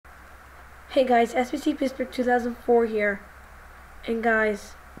Hey guys, SBC Pittsburgh 2004 here. And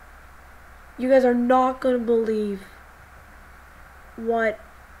guys, you guys are not gonna believe what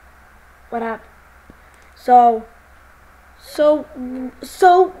happened. So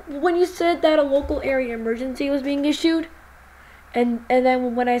when you said that a local area emergency was being issued, and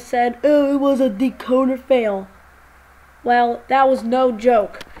then when I said, oh, it was a decoder fail, well, that was no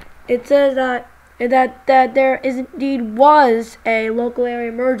joke. It says that there indeed was a local area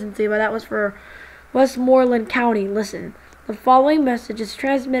emergency, but that was for Westmoreland County. Listen, the following message is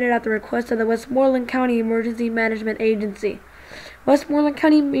transmitted at the request of the Westmoreland County Emergency Management Agency. Westmoreland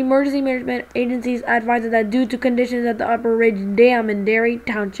County Emergency Management Agencies advises that due to conditions at the Upper Ridge Dam in Derry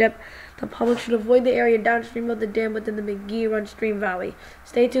Township, the public should avoid the area downstream of the dam within the McGee Run Stream Valley.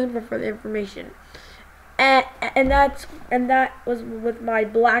 Stay tuned for further information. And that was with my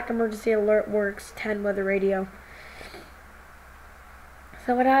Black Emergency Alert Works 10 weather radio.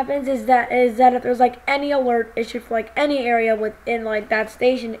 So what happens is that if there's like any alert issued for like any area within like that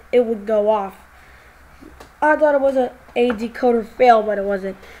station, it would go off. I thought it was a decoder fail, but it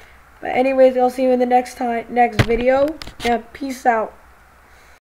wasn't. But anyways, I'll see you in the next video. Yeah, peace out.